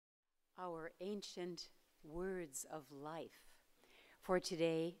Our ancient words of life for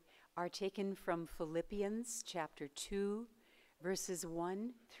today are taken from Philippians chapter 2, verses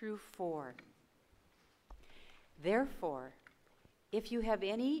 1 through 4. Therefore, if you have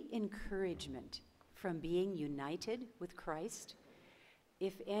any encouragement from being united with Christ,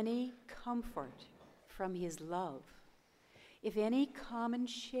 if any comfort from his love, if any common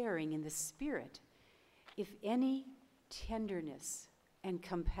sharing in the Spirit, if any tenderness and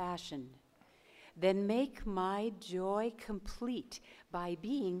compassion, then make my joy complete by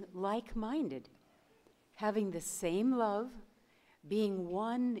being like-minded, having the same love, being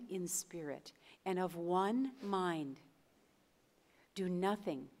one in spirit and of one mind. Do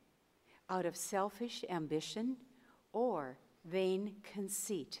nothing out of selfish ambition or vain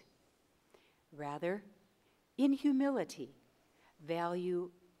conceit. Rather, in humility, value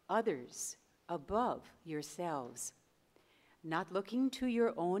others above yourselves, not looking to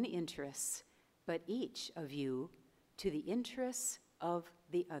your own interests, but each of you to the interests of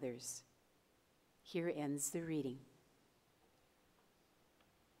the others. Here ends the reading.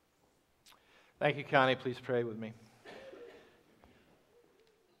 Thank you, Connie. Please pray with me.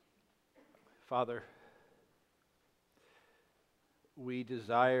 Father, we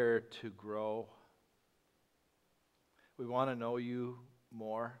desire to grow. We want to know you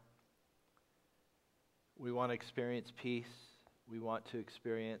more. We want to experience peace. We want to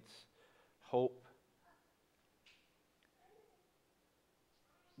experience hope.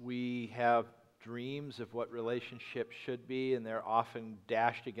 We have dreams of what relationships should be, and they're often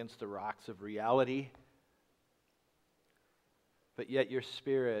dashed against the rocks of reality. But yet your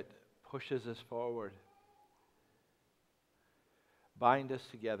Spirit pushes us forward. Bind us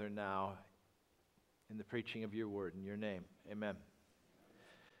together now in the preaching of your word. In your name, amen.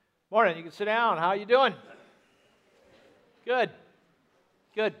 Morning, you can sit down. How are you doing? Good.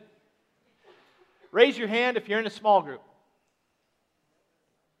 Good. Raise your hand if you're in a small group.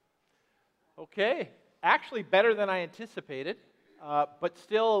 Okay. Actually better than I anticipated, but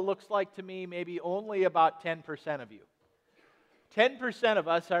still it looks like to me maybe only about 10% of you. 10% of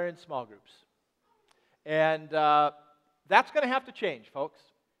us are in small groups. And that's going to have to change, folks.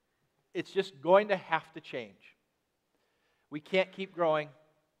 It's just going to have to change. We can't keep growing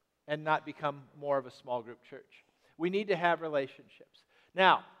and not become more of a small group church. We need to have relationships.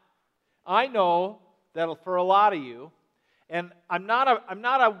 Now, I know that for a lot of you, and I'm not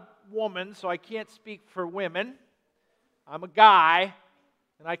a woman, so I can't speak for women. I'm a guy,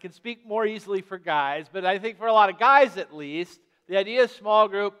 and I can speak more easily for guys, but I think for a lot of guys at least, the idea of small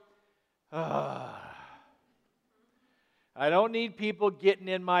group, I don't need people getting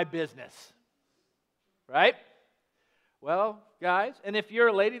in my business, right? Well, guys, and if you're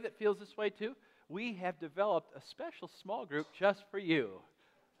a lady that feels this way too, we have developed a special small group just for you.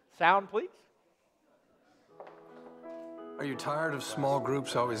 Sound, please. Are you tired of small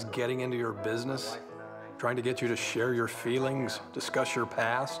groups always getting into your business? Trying to get you to share your feelings, discuss your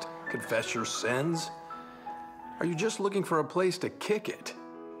past, confess your sins? Are you just looking for a place to kick it,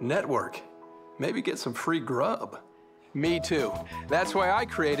 network, maybe get some free grub? Me too. That's why I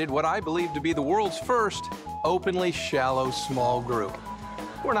created what I believe to be the world's first openly shallow small group.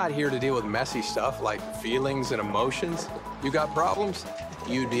 We're not here to deal with messy stuff like feelings and emotions. You got problems?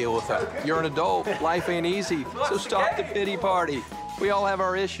 You deal with them. You're an adult. Life ain't easy, so stop the pity party. We all have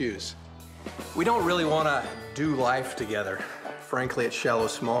our issues. We don't really want to do life together. Frankly, at Shallow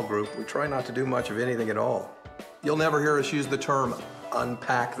Small Group, we try not to do much of anything at all. You'll never hear us use the term,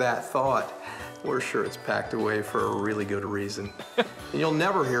 unpack that thought. We're sure it's packed away for a really good reason. And you'll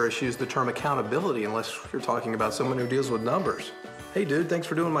never hear us use the term accountability unless you're talking about someone who deals with numbers. Hey dude, thanks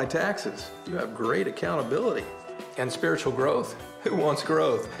for doing my taxes. You have great accountability. And spiritual growth? Who wants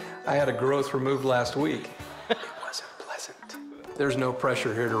growth? I had a growth removed last week. It wasn't pleasant. There's no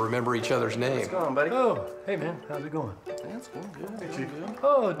pressure here to remember each other's name. What's going on, buddy? Oh, hey man, how's it going? That's going good. Hey, Chief.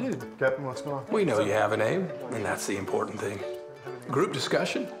 Oh, dude. Captain, what's going on? We know you have a name, and that's the important thing. Group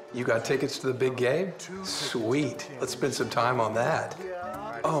discussion? You got tickets to the big game? Sweet. Let's spend some time on that.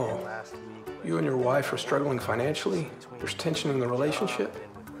 Oh, you and your wife are struggling financially? There's tension in the relationship?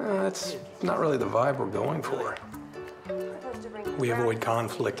 That's not really the vibe we're going for. We avoid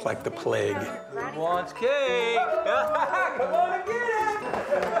conflict like the plague. Who wants cake? Come on and get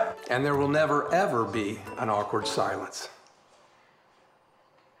it! And there will never, ever be an awkward silence.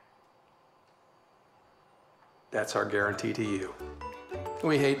 That's our guarantee to you.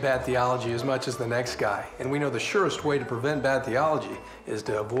 We hate bad theology as much as the next guy, and we know the surest way to prevent bad theology is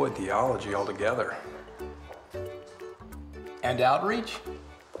to avoid theology altogether. And outreach?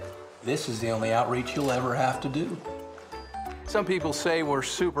 This is the only outreach you'll ever have to do. Some people say we're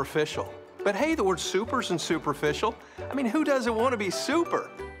superficial. But hey, the word super isn't superficial. I mean, who doesn't want to be super?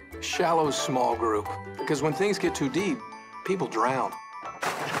 Shallow small group. Because when things get too deep, people drown.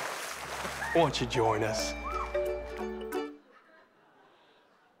 Won't you join us?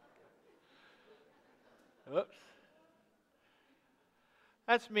 Oops.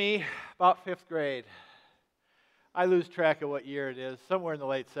 That's me, about 5th grade. I lose track of what year it is, somewhere in the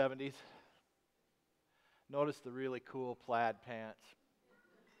late 70s. Notice the really cool plaid pants.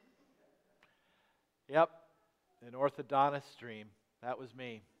 Yep, an orthodontist dream. That was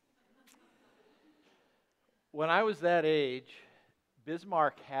me. When I was that age,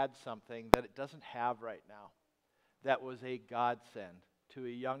 Bismarck had something that it doesn't have right now that was a godsend to a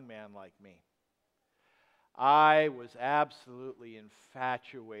young man like me. I was absolutely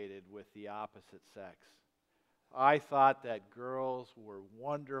infatuated with the opposite sex. I thought that girls were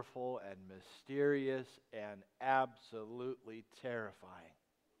wonderful and mysterious and absolutely terrifying.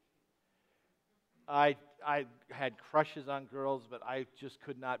 I had crushes on girls, but I just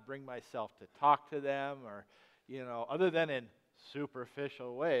could not bring myself to talk to them or, other than in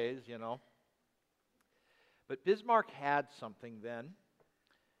superficial ways, But Bismarck had something then.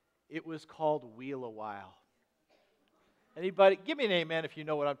 It was called Wheel a While. Anybody, give me an amen if you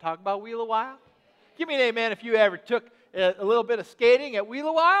know what I'm talking about, Wheel a While. Give me an amen if you ever took a little bit of skating at Wheel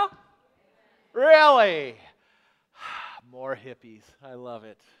a While. Really? More hippies. I love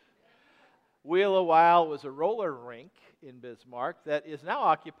it. Wheel a While was a roller rink in Bismarck that is now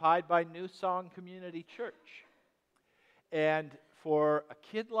occupied by New Song Community Church. And for a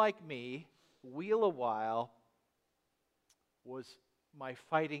kid like me, Wheel a While was my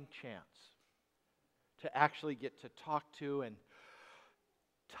fighting chance to actually get to talk to and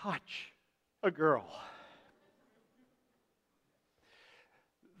touch a girl.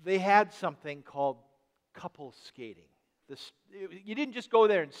 They had something called couple skating. You didn't just go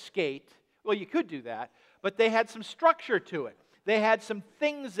there and skate. Well, you could do that, but they had some structure to it. They had some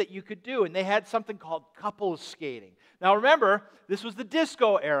things that you could do, and they had something called couples skating. Now remember, this was the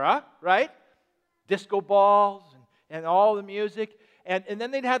disco era, right? Disco balls and all the music, and then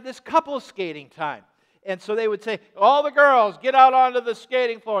they'd have this couples skating time. And so they would say, all the girls, get out onto the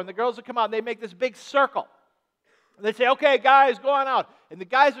skating floor, and the girls would come out, and they'd make this big circle. And they'd say, okay, guys, go on out. And the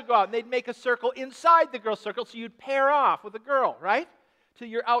guys would go out, and they'd make a circle inside the girl circle, so you'd pair off with a girl, right? Till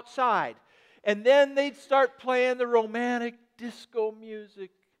you're outside. And then they'd start playing the romantic disco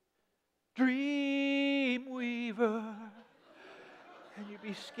music. Dreamweaver. And you'd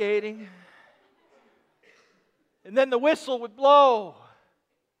be skating. And then the whistle would blow.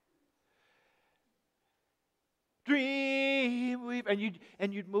 Dreamweaver.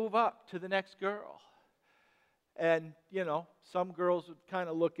 And you'd move up to the next girl. And, some girls would kind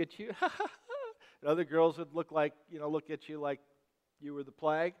of look at you. And other girls would look at you like you were the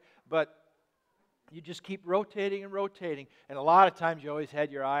plague. But you just keep rotating and rotating. And a lot of times you always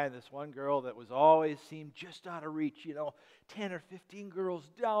had your eye on this one girl that was always seemed just out of reach, 10 or 15 girls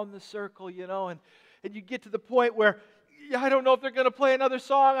down the circle, and you get to the point where I don't know if they're going to play another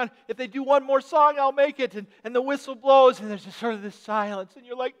song. If they do one more song, I'll make it. And the whistle blows, and there's just sort of this silence. And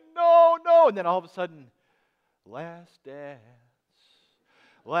you're like, no. And then all of a sudden, last dance,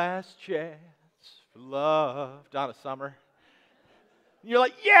 last chance for love. Donna Summer. And you're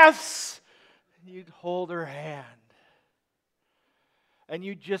like, yes! And you'd hold her hand. And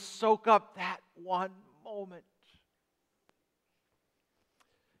you'd just soak up that one moment.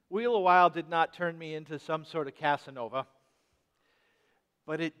 Wheel a While did not turn me into some sort of Casanova,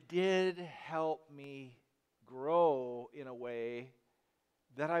 but it did help me grow in a way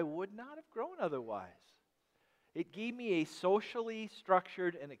that I would not have grown otherwise. It gave me a socially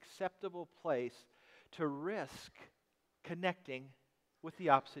structured and acceptable place to risk connecting with the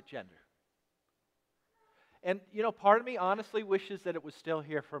opposite gender. And, part of me honestly wishes that it was still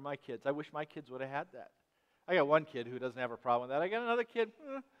here for my kids. I wish my kids would have had that. I got one kid who doesn't have a problem with that. I got another kid,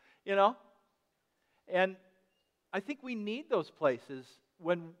 And I think we need those places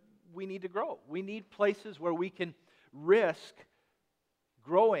when we need to grow. We need places where we can risk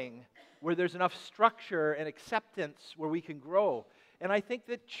growing, where there's enough structure and acceptance where we can grow. And I think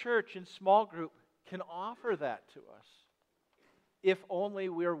that church and small group can offer that to us if only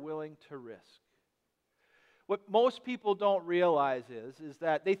we're willing to risk. What most people don't realize is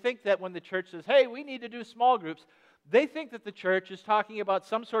that they think that when the church says, hey, we need to do small groups, they think that the church is talking about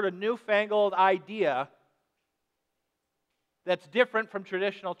some sort of newfangled idea that's different from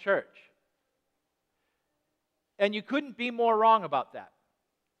traditional church. And you couldn't be more wrong about that.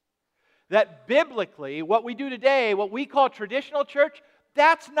 That biblically, what we do today, what we call traditional church,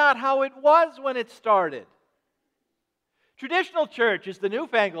 that's not how it was when it started. Traditional church is the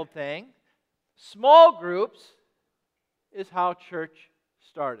newfangled thing. Small groups is how church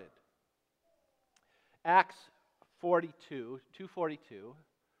started. Acts 2:42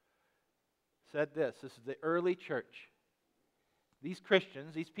 said this. This is the early church. These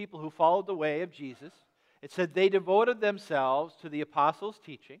Christians, these people who followed the way of Jesus, it said they devoted themselves to the apostles'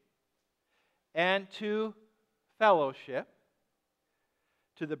 teaching and to fellowship,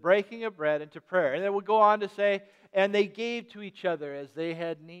 to the breaking of bread and to prayer. And then we'll go on to say, and they gave to each other as they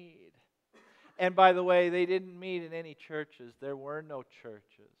had need. And by the way, they didn't meet in any churches. There were no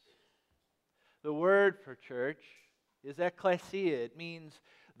churches. The word for church is ekklesia. It means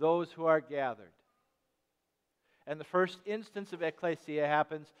those who are gathered. And the first instance of ekklesia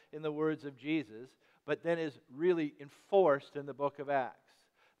happens in the words of Jesus, but then is really enforced in the book of Acts.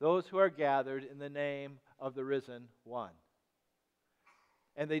 Those who are gathered in the name of the risen one.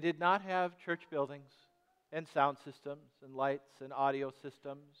 And they did not have church buildings and sound systems and lights and audio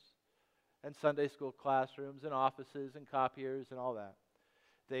systems and Sunday school classrooms and offices and copiers and all that.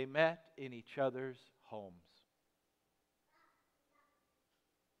 They met in each other's homes.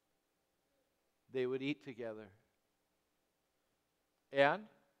 They would eat together. And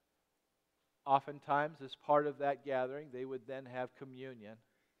oftentimes, as part of that gathering, they would then have communion,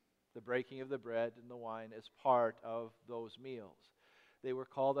 the breaking of the bread and the wine, as part of those meals. They were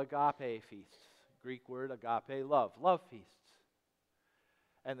called agape feasts. Greek word agape, love feasts.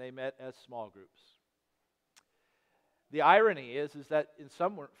 And they met as small groups. The irony is that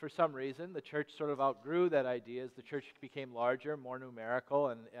for some reason, the church sort of outgrew that idea as the church became larger, more numerical,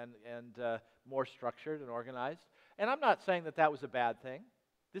 and more structured and organized. And I'm not saying that that was a bad thing.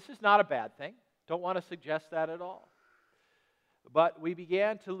 This is not a bad thing. Don't want to suggest that at all. But we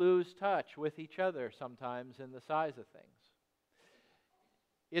began to lose touch with each other sometimes in the size of things.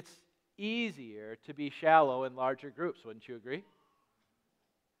 It's easier to be shallow in larger groups, wouldn't you agree?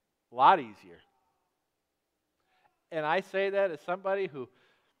 A lot easier. And I say that as somebody who,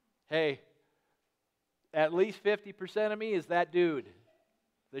 hey, at least 50% of me is that dude,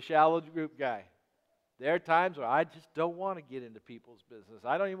 the shallow group guy. There are times where I just don't want to get into people's business.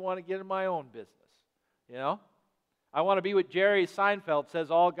 I don't even want to get in my own business, you know? I want to be what Jerry Seinfeld says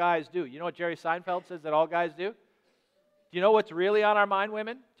all guys do. You know what Jerry Seinfeld says that all guys do? Do you know what's really on our mind,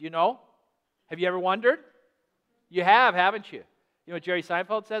 women? Do you know? Have you ever wondered? You have, haven't you? You know what Jerry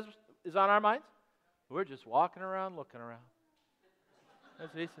Seinfeld says is on our minds? We're just walking around, looking around.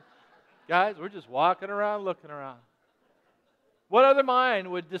 That's what he said. Guys, we're just walking around, looking around. What other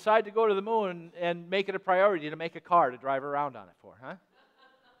mind would decide to go to the moon and make it a priority to make a car to drive around on it for, huh?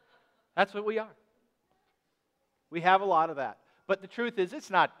 That's what we are. We have a lot of that. But the truth is, it's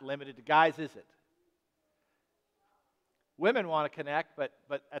not limited to guys, is it? Women want to connect, but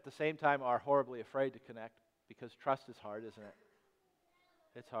at the same time are horribly afraid to connect because trust is hard, isn't it?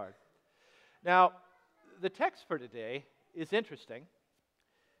 It's hard. Now, the text for today is interesting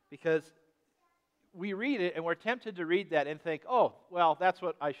because we read it and we're tempted to read that and think, oh, well, that's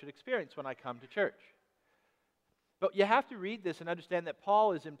what I should experience when I come to church. But you have to read this and understand that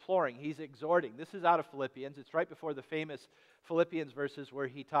Paul is imploring, he's exhorting. This is out of Philippians. It's right before the famous Philippians verses where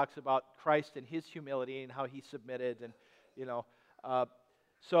he talks about Christ and his humility and how he submitted. And,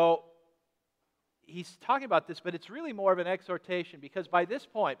 so he's talking about this, but it's really more of an exhortation because by this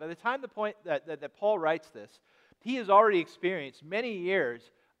point, by the time that Paul writes this, he has already experienced many years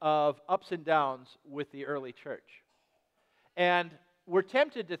of ups and downs with the early church. And we're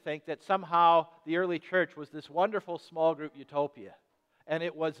tempted to think that somehow the early church was this wonderful small group utopia. And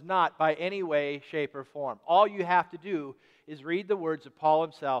it was not by any way, shape, or form. All you have to do is read the words of Paul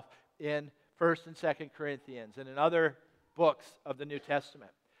himself in 1st and 2nd Corinthians and in other books of the New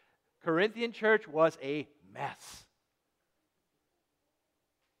Testament. Corinthian church was a mess.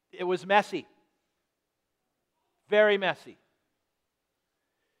 It was messy. Very messy.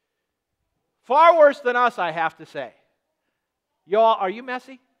 Far worse than us, I have to say. Y'all, are you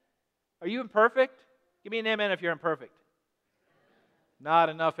messy? Are you imperfect? Give me an amen if you're imperfect. Not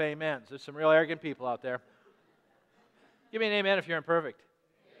enough amens. There's some real arrogant people out there. Give me an amen if you're imperfect.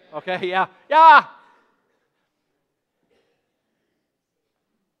 Okay, yeah. Yeah!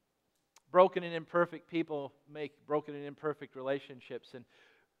 Broken and imperfect people make broken and imperfect relationships, and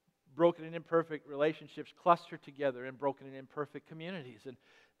broken and imperfect relationships cluster together in broken and imperfect communities. And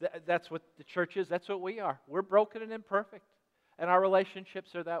that's what the church is. That's what we are. We're broken and imperfect. And our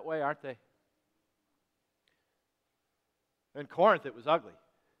relationships are that way, aren't they? In Corinth, it was ugly.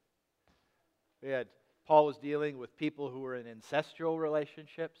 Paul was dealing with people who were in ancestral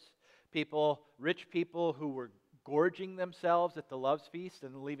relationships, rich people who were gorging themselves at the loves feast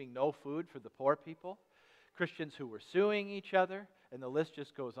and leaving no food for the poor people. Christians who were suing each other, and the list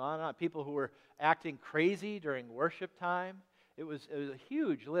just goes on and on. People who were acting crazy during worship time. It was a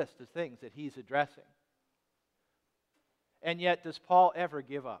huge list of things that he's addressing. And yet, does Paul ever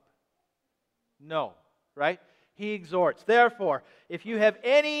give up? No, right? He exhorts. Therefore, if you have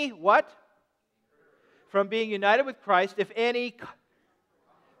any, what? From being united with Christ, if any,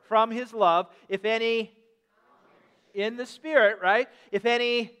 from his love, if any, in the Spirit, right? If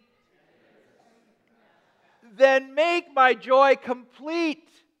any, then make my joy complete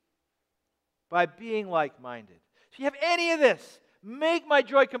by being like-minded. If you have any of this, make my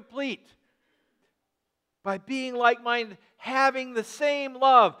joy complete by being like-minded, having the same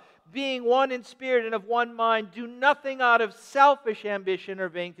love, being one in spirit and of one mind. Do nothing out of selfish ambition or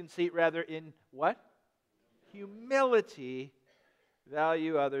vain conceit, rather in what? Humility,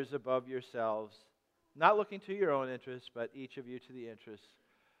 value others above yourselves, not looking to your own interests, but each of you to the interests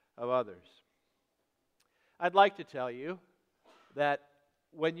of others. I'd like to tell you that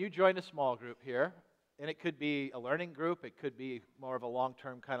when you join a small group here, and it could be a learning group, it could be more of a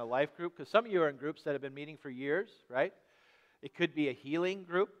long-term kind of life group, because some of you are in groups that have been meeting for years, right? It could be a healing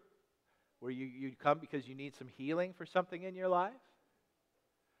group, where you come because you need some healing for something in your life.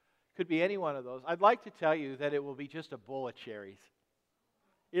 Could be any one of those. I'd like to tell you that it will be just a bowl of cherries.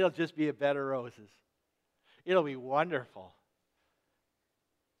 It'll just be a bed of roses. It'll be wonderful.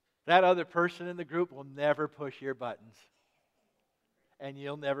 That other person in the group will never push your buttons. And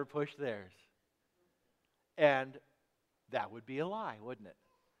you'll never push theirs. And that would be a lie, wouldn't it?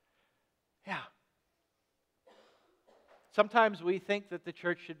 Yeah. Sometimes we think that the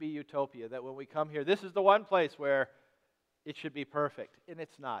church should be utopia, that when we come here, this is the one place where it should be perfect, and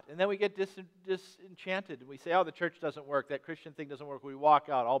it's not. And then we get disenchanted, and we say, oh, the church doesn't work, that Christian thing doesn't work. We walk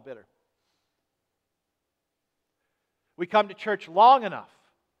out all bitter. We come to church long enough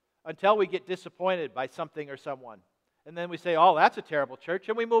until we get disappointed by something or someone. And then we say, oh, that's a terrible church,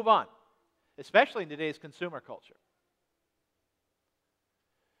 and we move on, especially in today's consumer culture.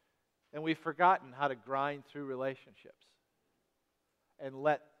 And we've forgotten how to grind through relationships and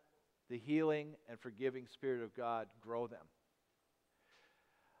let the healing and forgiving Spirit of God grow them.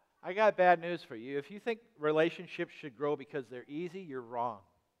 I got bad news for you. If you think relationships should grow because they're easy, you're wrong.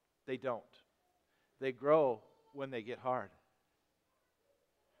 They don't. They grow when they get hard.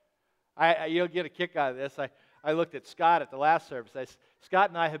 You'll get a kick out of this. I looked at Scott at the last service. Scott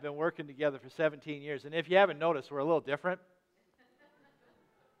and I have been working together for 17 years, and if you haven't noticed, we're a little different.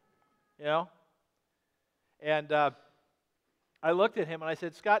 You know? And I looked at him and I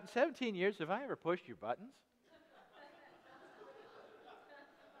said, Scott, in 17 years, have I ever pushed your buttons?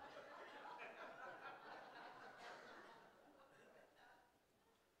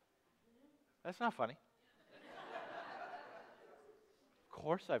 That's not funny. Of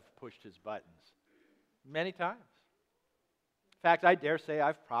course I've pushed his buttons. Many times. In fact, I dare say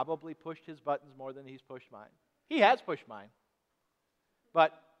I've probably pushed his buttons more than he's pushed mine. He has pushed mine.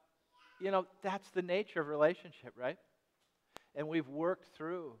 But, you know, that's the nature of relationship, right? And we've worked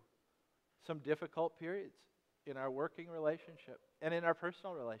through some difficult periods in our working relationship and in our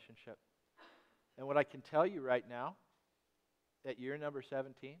personal relationship. And what I can tell you right now, at year number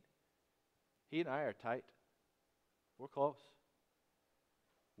 17, he and I are tight. We're close.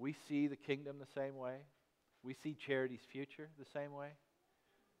 We see the kingdom the same way. We see charity's future the same way.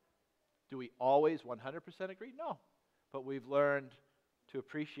 Do we always 100% agree? No. But we've learned to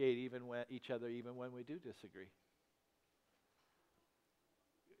appreciate each other even when we do disagree.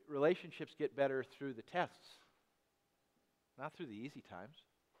 Relationships get better through the tests, not through the easy times.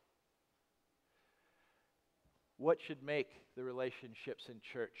 What should make the relationships in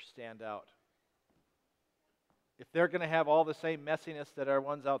church stand out? If they're going to have all the same messiness that our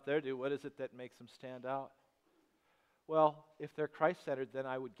ones out there do, what is it that makes them stand out? Well, if they're Christ-centered, then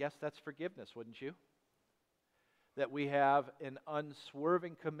I would guess that's forgiveness, wouldn't you? That we have an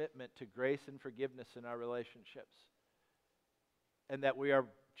unswerving commitment to grace and forgiveness in our relationships. And that we are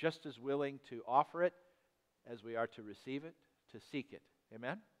just as willing to offer it as we are to receive it, to seek it.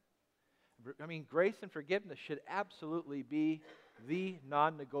 Amen? I mean, grace and forgiveness should absolutely be the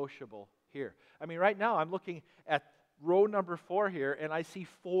non-negotiable here. I mean, right now I'm looking at row number 4 here, and I see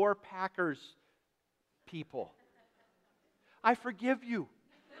 4 Packers people. I forgive you.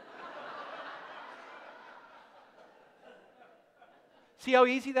 See how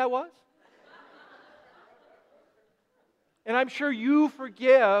easy that was? And I'm sure you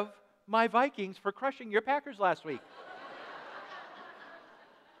forgive my Vikings for crushing your Packers last week.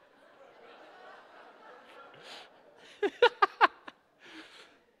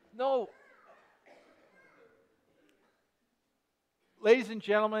 No. Ladies and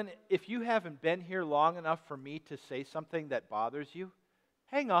gentlemen, if you haven't been here long enough for me to say something that bothers you,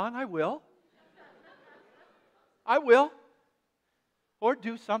 hang on, I will. I will. Or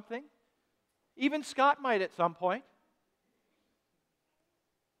do something. Even Scott might at some point.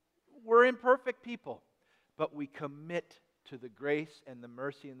 We're imperfect people, but we commit to the grace and the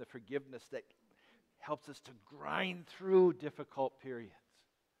mercy and the forgiveness that helps us to grind through difficult periods.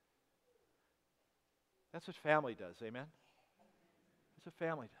 That's what family does, amen? That's what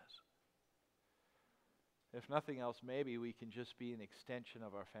family does. If nothing else, maybe we can just be an extension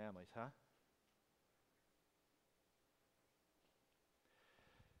of our families, huh?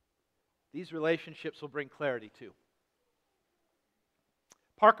 These relationships will bring clarity too.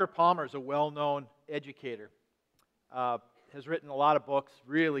 Parker Palmer is a well-known educator. Has written a lot of books,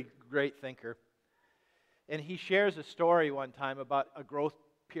 really great thinker. And he shares a story one time about a growth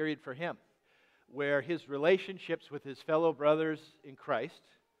period for him, where his relationships with his fellow brothers in Christ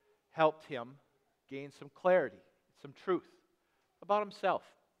helped him gain some clarity, some truth about himself.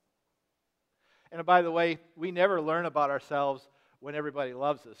 And by the way, we never learn about ourselves when everybody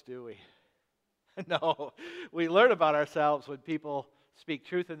loves us, do we? No, we learn about ourselves when people speak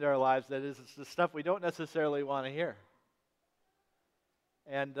truth into our lives. That is, it's the stuff we don't necessarily want to hear.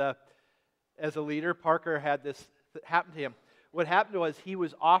 And as a leader, Parker had this happen to him. What happened was he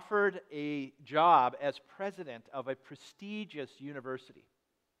was offered a job as president of a prestigious university.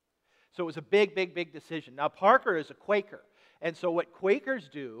 So it was a big, big, big decision. Now, Parker is a Quaker. And so what Quakers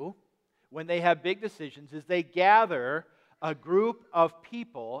do when they have big decisions is they gather a group of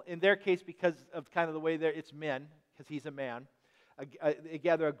people, in their case because of kind of the way it's men, because he's a man. They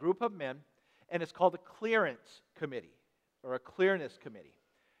gather a group of men, and it's called a clearance committee, or a clearness committee,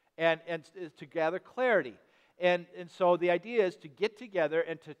 and to gather clarity. And so the idea is to get together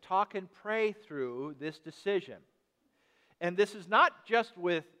and to talk and pray through this decision. And this is not just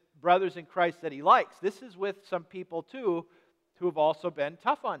with brothers in Christ that he likes. This is with some people, too, who have also been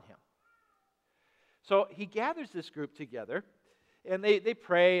tough on him. So he gathers this group together, and they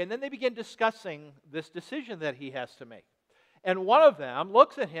pray, and then they begin discussing this decision that he has to make. And one of them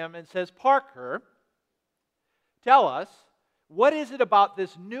looks at him and says, "Parker, tell us, what is it about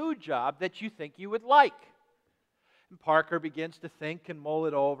this new job that you think you would like?" And Parker begins to think and mull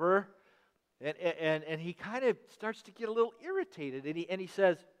it over, and he kind of starts to get a little irritated, and he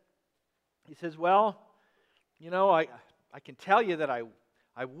says, "Well, you know, I can tell you that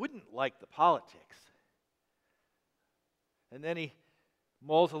I wouldn't like the politics." And then he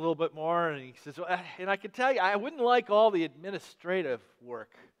mulls a little bit more, and he says, "Well, and I can tell you, I wouldn't like all the administrative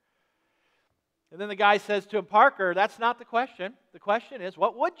work." And then the guy says to him, "Parker, that's not the question. The question is,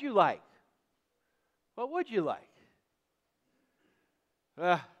 what would you like? What would you like?"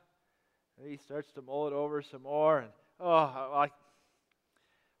 He starts to mull it over some more, and I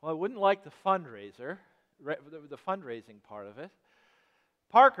wouldn't like the fundraising part of it.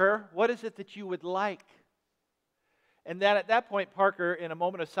 "Parker, what is it that you would like?" And then at that point, Parker, in a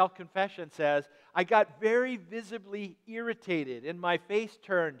moment of self-confession, says, "I got very visibly irritated, and my face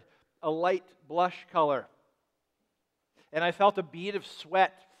turned a light blush color. And I felt a bead of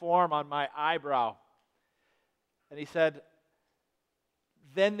sweat form on my eyebrow." And he said,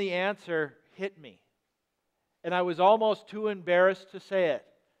 "Then the answer hit me. And I was almost too embarrassed to say it,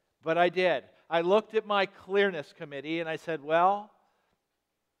 but I did. I looked at my clearness committee, and I said, well,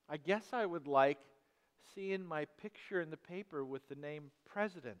 I guess I would like seeing my picture in the paper with the name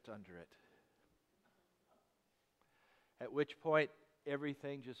president under it." At which point,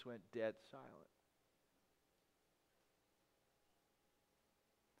 everything just went dead silent.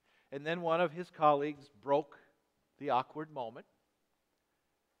 And then one of his colleagues broke the awkward moment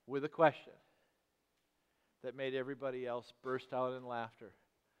with a question that made everybody else burst out in laughter.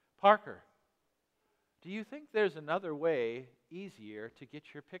 "Parker, do you think there's another way easier to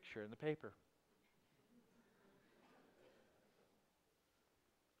get your picture in the paper?"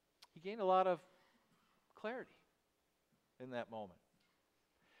 He gained a lot of clarity in that moment.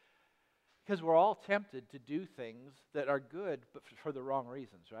 Because we're all tempted to do things that are good, but for the wrong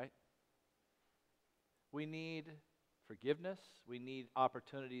reasons, right? We need forgiveness. We need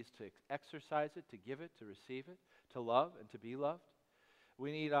opportunities to exercise it, to give it, to receive it, to love and to be loved.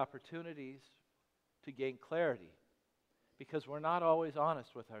 We need opportunities to gain clarity, because we're not always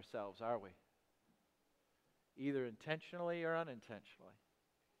honest with ourselves, are we? Either intentionally or unintentionally.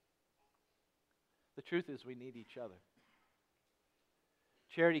 The truth is, we need each other.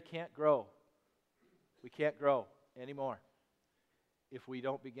 Charity can't grow. We can't grow anymore if we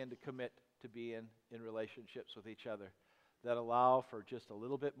don't begin to commit to being in relationships with each other that allow for just a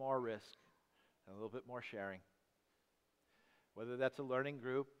little bit more risk and a little bit more sharing. whether that's a learning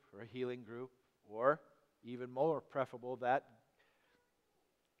group or a healing group, or even more preferable, that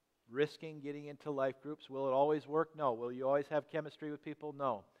risking getting into life groups. Will it always work? No. Will you always have chemistry with people?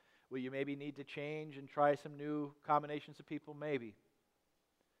 No. Will you maybe need to change and try some new combinations of people? Maybe.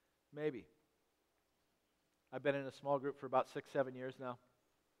 Maybe. I've been in a small group for about 6-7 years now.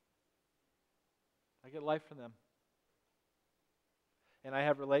 I get life from them. And I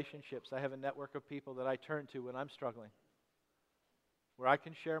have relationships. I have a network of people that I turn to when I'm struggling, where I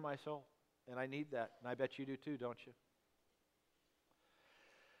can share my soul. And I need that. And I bet you do too, don't you?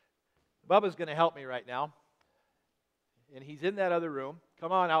 Bubba's going to help me right now. And he's in that other room.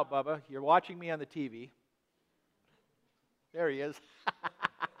 Come on out, Bubba. You're watching me on the TV. There he is.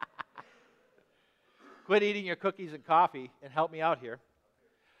 Quit eating your cookies and coffee and help me out here.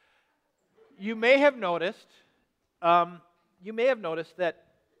 You may have noticed that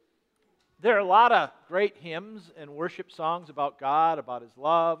there are a lot of great hymns and worship songs about God, about His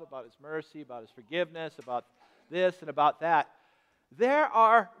love, about His mercy, about His forgiveness, about this and about that. There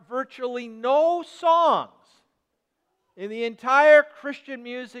are virtually no songs in the entire Christian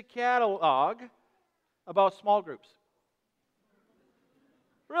music catalog about small groups.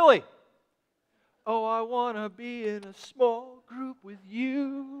 Really? Oh, I want to be in a small group with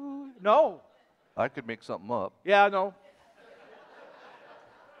you. No. I could make something up. Yeah, no.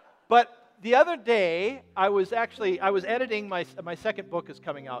 But the other day, I was editing, my second book is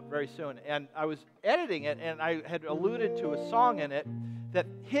coming out very soon, and I was editing it, and I had alluded to a song in it that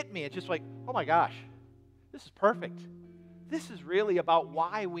hit me. It's just like, oh my gosh, this is perfect. This is really about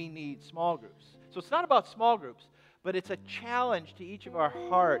why we need small groups. So it's not about small groups, but it's a challenge to each of our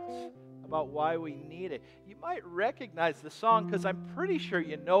hearts about why we need it. You might recognize the song because I'm pretty sure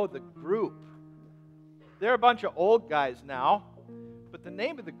you know the group. They're a bunch of old guys now, but the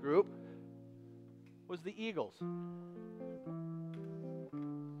name of the group was the Eagles.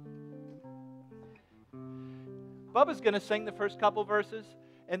 Bubba's going to sing the first couple verses,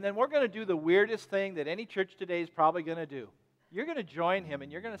 and then we're going to do the weirdest thing that any church today is probably going to do. You're going to join him,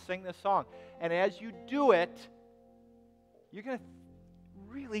 and you're going to sing this song. And as you do it, you're going to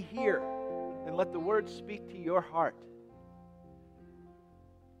really hear and let the words speak to your heart.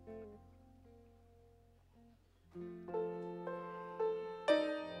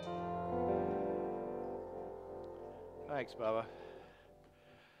 Thanks, Bubba.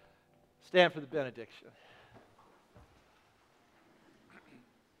 Stand for the benediction.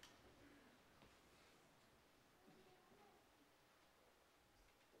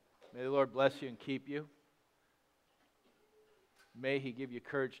 May the Lord bless you and keep you. May He give you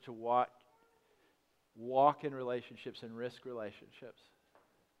courage to walk in relationships and risk relationships.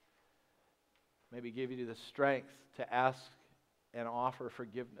 Maybe give you the strength to ask and offer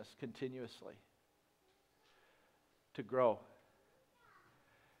forgiveness continuously, to grow.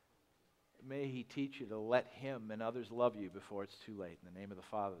 May He teach you to let Him and others love you before it's too late. In the name of the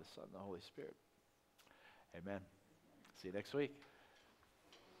Father, the Son, and the Holy Spirit. Amen. See you next week.